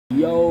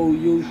Yo,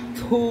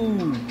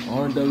 YouTube!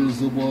 RW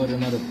Zubo with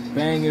another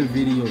banger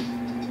video.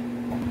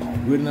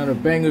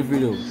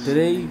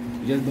 Today,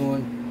 we're just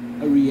doing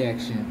a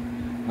reaction.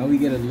 And we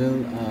get a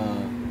little,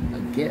 a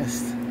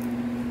guest.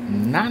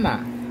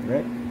 Nana,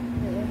 right?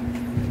 Yeah.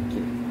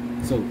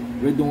 Okay. So,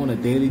 we're doing a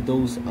daily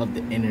dose of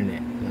the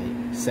internet.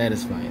 Like,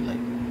 satisfying.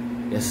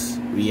 Like, just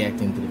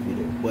reacting to the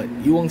video. But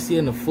you won't see it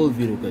in the full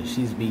video because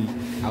she's be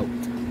out.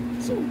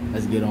 So,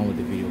 let's get on with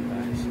the video,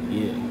 guys.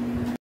 Yeah.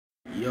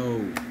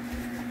 Yo.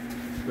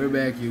 We're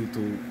back,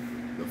 YouTube.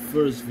 The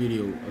first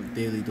video of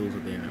Daily Dose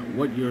of the Internet.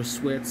 What your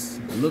sweats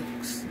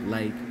looks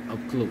like up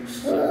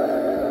close.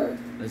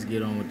 Let's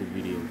get on with the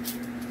video.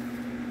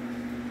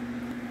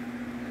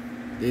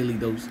 Daily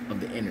Dose of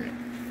the Internet.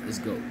 Let's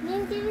go.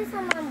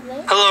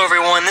 Hello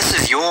everyone, this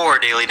is your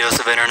Daily Dose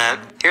of Internet.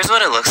 Here's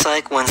what it looks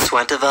like when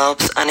sweat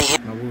develops on a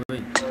hand.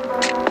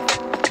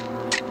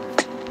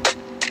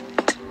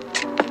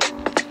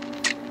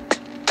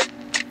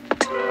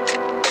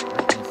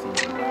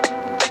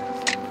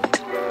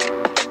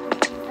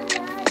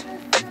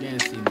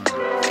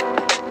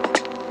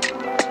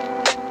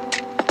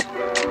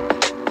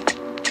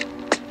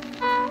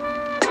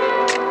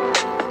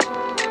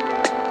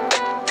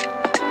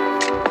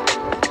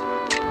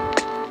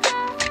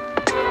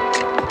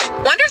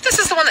 Wonder if this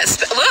is the one that's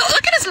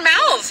look at his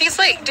mouth. He's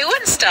like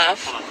doing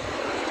stuff.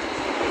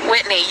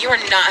 Whitney, you are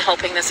not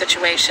helping the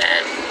situation.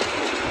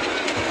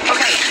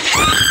 Okay.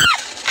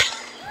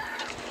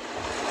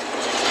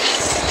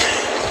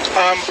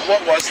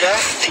 What was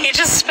that? He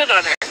just spit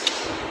on her.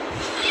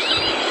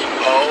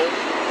 Oh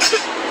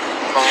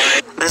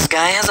my. This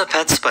guy has a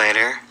pet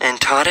spider and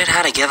taught it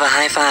how to give a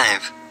high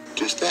five.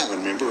 Just that one,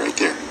 remember, right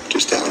there.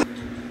 Just that one.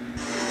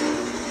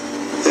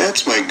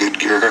 That's my good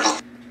girl.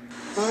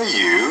 Oh,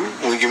 you?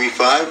 Will you give me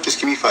 5? Just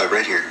give me 5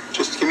 right here.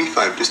 Just give me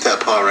 5. Just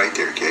that paw right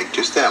there, okay?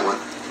 Just that one.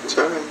 It's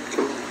all right.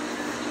 Come on.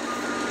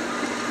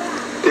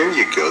 There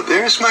you go.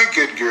 There's my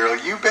good girl.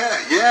 You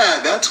bet. Yeah,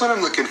 that's what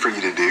I'm looking for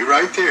you to do.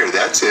 Right there.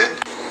 That's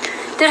it.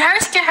 Did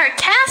hers get her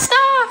cast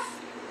off?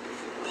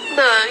 Look,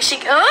 why'd you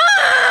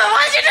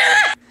do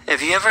that?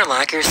 If you ever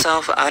lock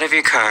yourself out of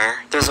your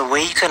car, there's a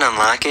way you can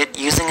unlock it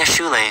using a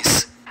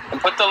shoelace. And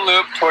put the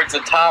loop towards the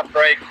top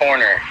right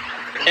corner.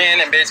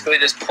 And basically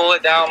just pull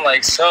it down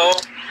like so.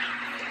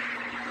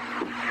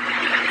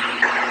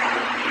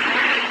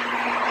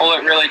 Pull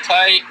it really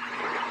tight.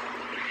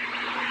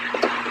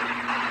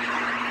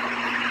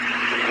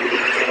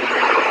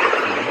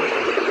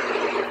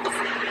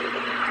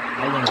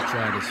 I want to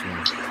try this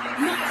one.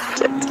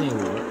 You think it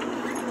will work?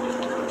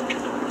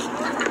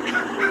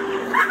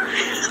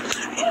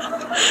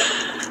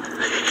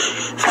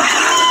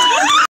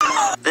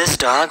 This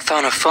dog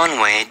found a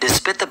fun way to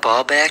spit the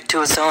ball back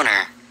to its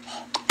owner.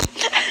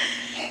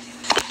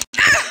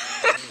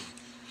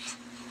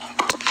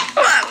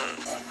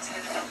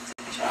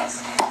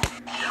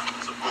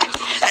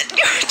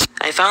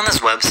 I found this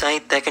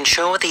website that can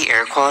show what the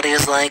air quality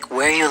is like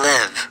where you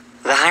live.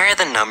 The higher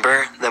the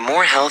number, the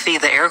more healthy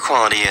the air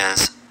quality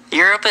is.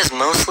 Europe is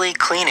mostly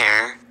clean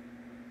air.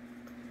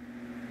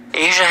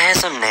 Asia has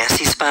some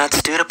nasty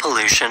spots due to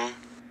pollution.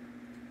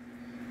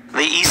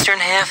 The eastern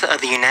half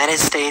of the United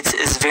States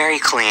is very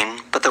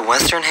clean, but the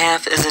western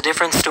half is a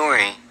different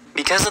story.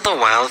 Because of the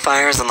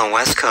wildfires on the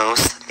west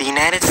coast, the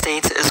United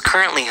States is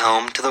currently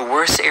home to the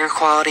worst air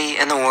quality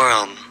in the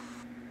world.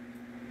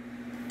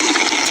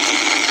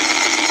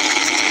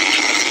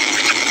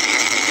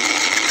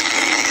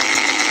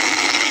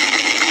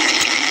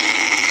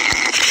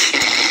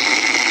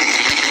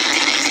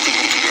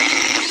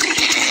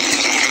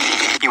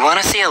 You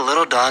want to see a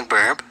little dog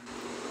burp?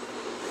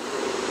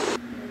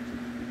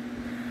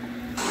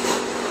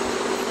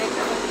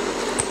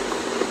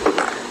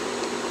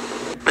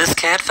 This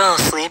cat fell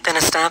asleep in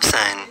a stop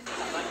sign.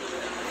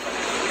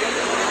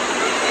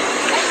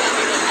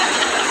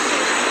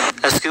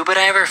 A scuba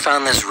diver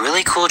found this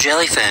really cool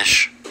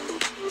jellyfish.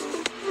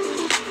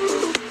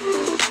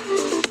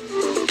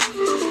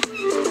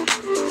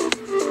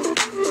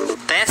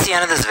 That's the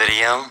end of this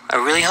video. I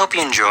really hope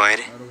you enjoyed,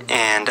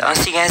 and I'll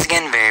see you guys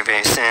again very,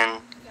 very soon.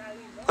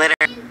 Later.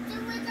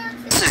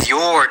 This is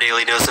your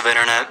Daily Dose of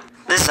Internet.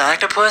 This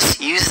octopus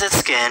uses its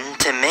skin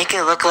to make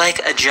it look like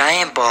a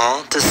giant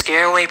ball to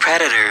scare away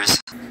predators.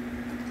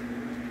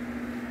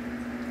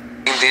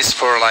 This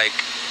for like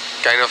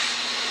kind of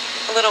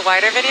A little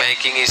wider video?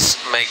 making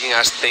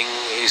us think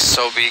he's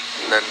so big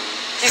and then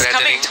He's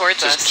coming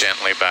towards just us.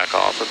 gently back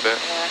off a bit.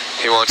 Yeah.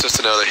 He wants us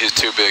to know that he's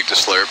too big to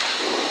slurp.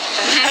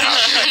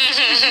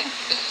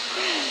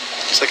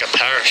 It's like a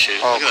parachute.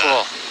 Oh, Look at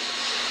cool. that.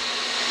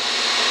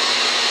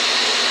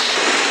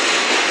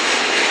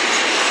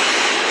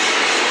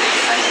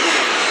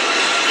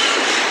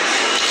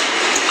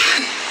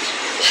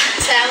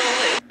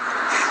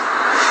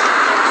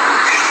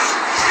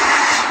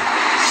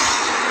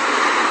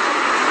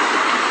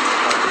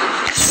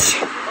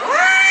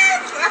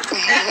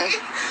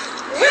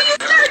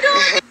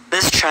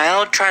 This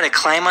child tried to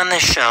climb on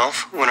this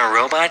shelf when a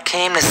robot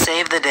came to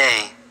save the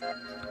day.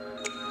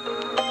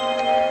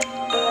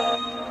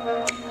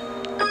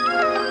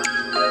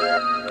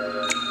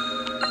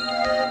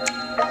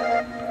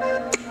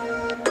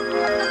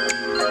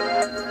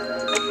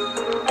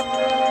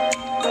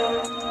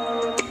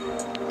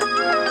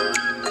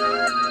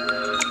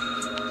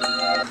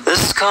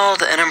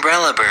 called an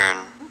umbrella bird.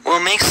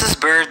 What makes this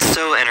bird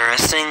so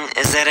interesting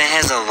is that it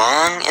has a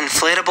long,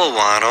 inflatable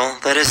wattle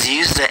that is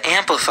used to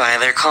amplify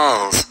their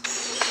calls.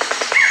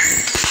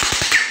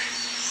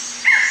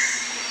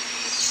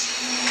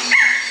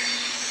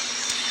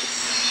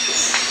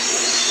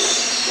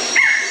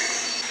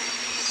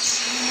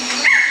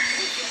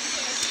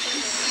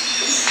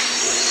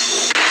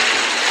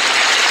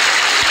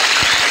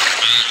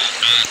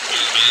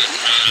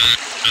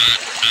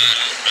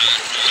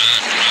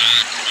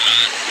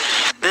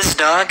 This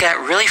dog got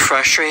really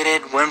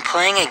frustrated when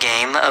playing a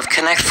game of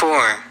Connect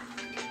 4.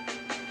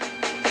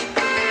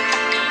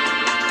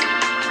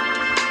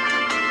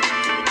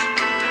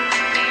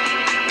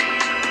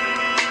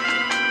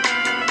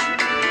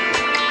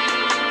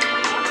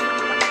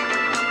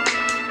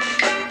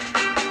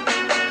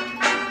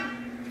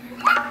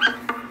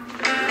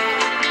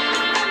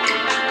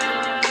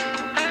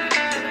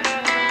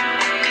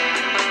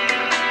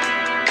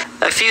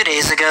 A few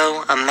days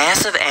ago, a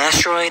massive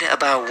asteroid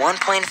about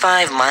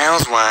 1.5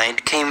 miles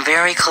wide came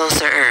very close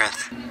to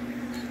Earth.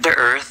 The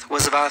Earth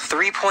was about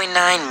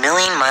 3.9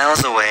 million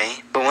miles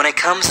away, but when it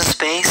comes to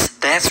space,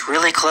 that's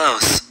really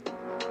close.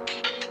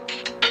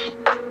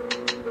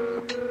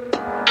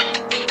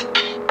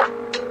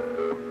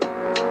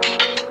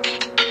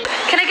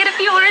 Can I get a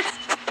few words?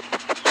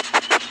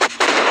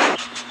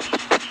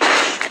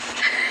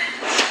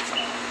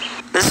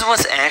 This is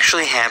what's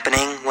actually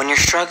happening when you're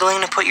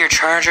struggling to put your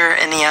charger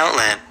in the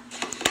outlet.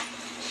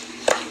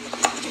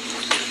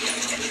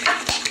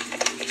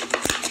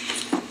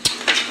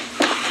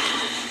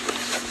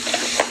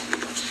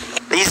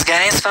 These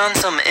guys found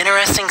some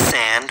interesting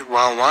sand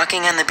while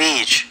walking on the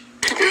beach.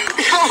 Yo,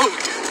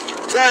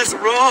 that's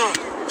wrong.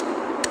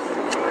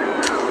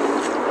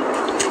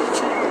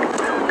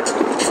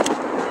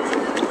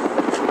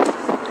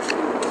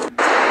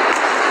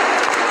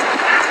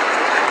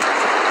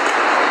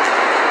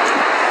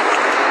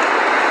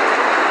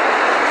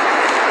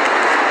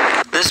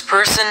 This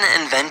person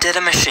invented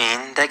a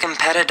machine that can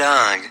pet a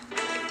dog.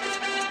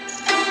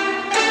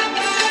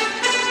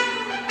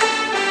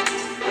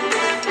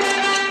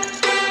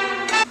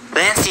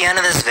 That's the end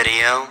of this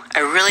video. I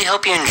really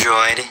hope you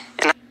enjoyed.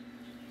 And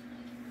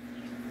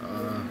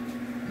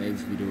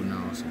Next video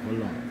now, so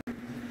hold on.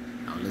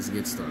 Now let's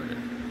get started.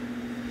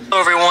 hello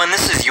everyone,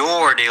 this is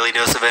your Daily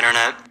Dose of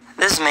Internet.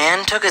 This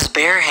man took his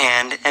bare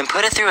hand and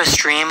put it through a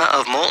stream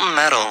of molten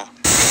metal.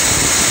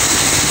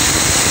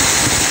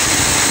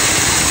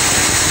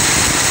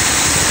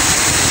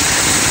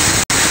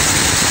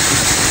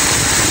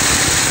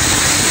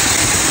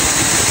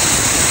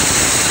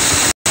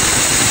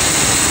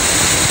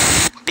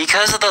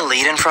 Because of the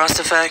Leidenfrost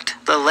effect,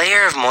 the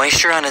layer of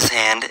moisture on his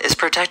hand is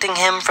protecting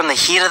him from the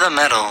heat of the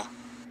metal.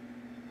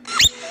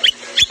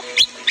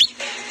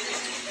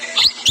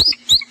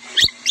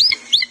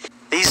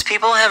 These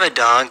people have a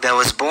dog that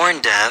was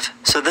born deaf,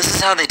 so this is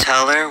how they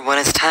tell her when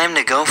it's time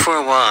to go for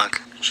a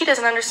walk. She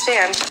doesn't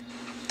understand.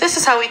 This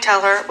is how we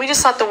tell her. We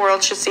just thought the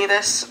world should see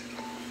this.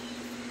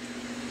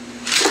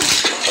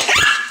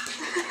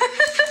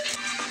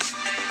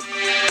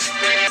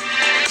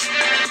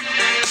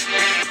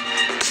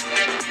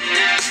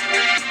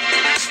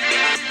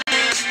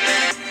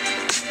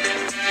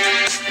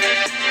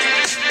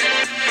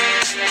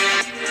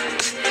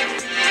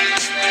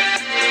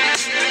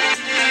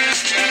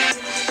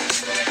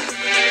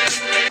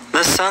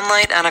 The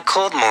sunlight on a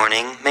cold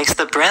morning makes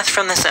the breath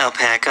from this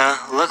alpaca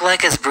look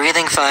like it's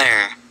breathing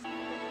fire.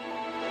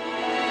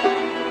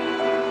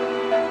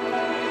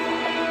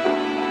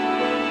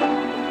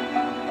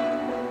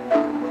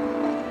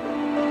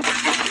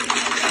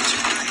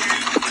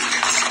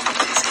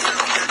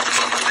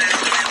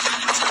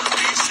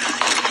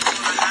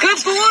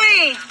 Good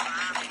boy!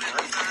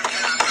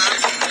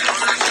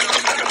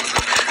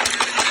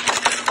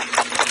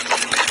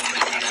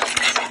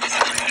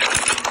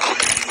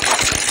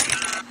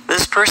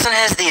 This person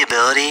has the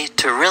ability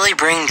to really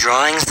bring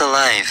drawings to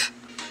life.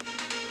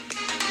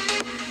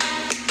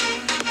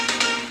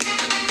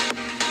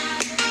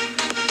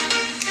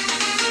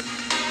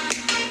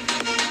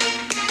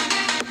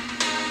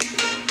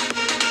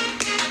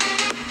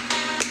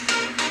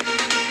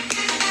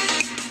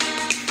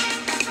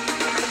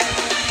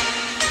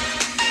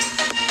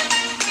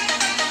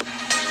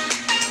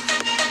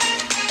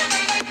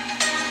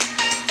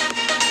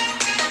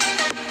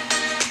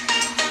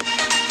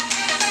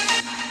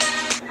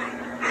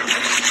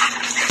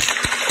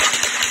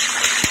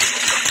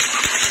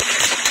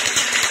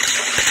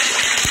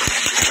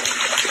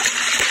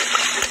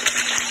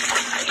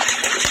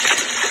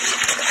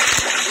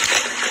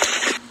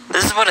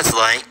 This is what it's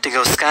like to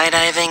go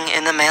skydiving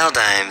in the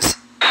Maldives.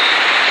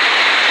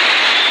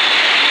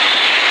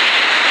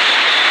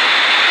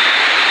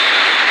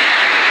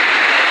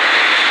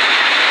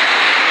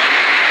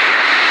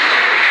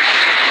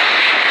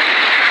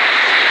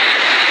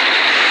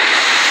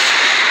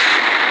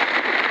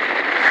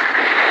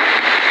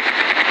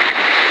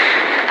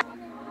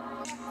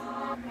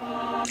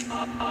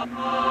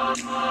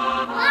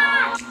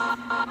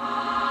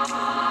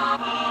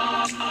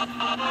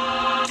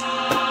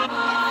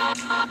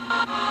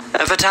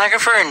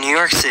 photographer in New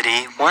York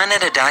City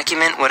wanted to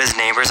document what his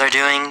neighbors are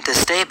doing to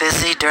stay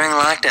busy during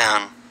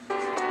lockdown.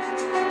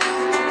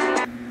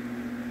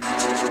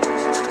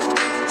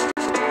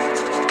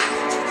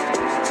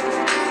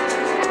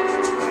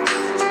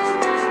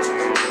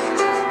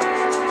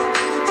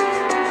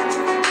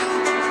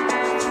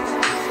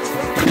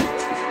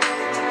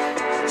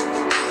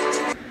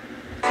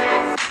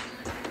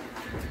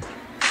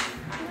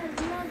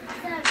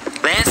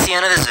 That's the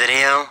end of this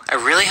video. I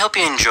really hope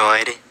you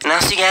enjoyed, and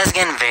I'll see you guys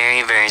again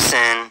very, very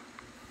soon.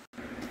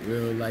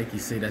 Well, like you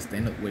say, that's the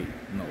end of, wait,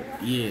 no,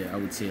 yeah, I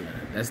would say that.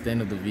 That's the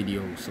end of the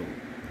video, so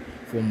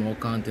for more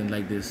content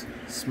like this,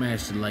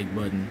 smash the like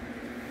button,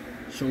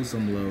 show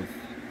some love,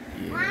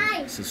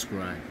 yeah,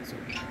 subscribe. So,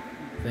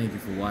 thank you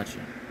for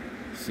watching.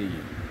 See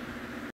you.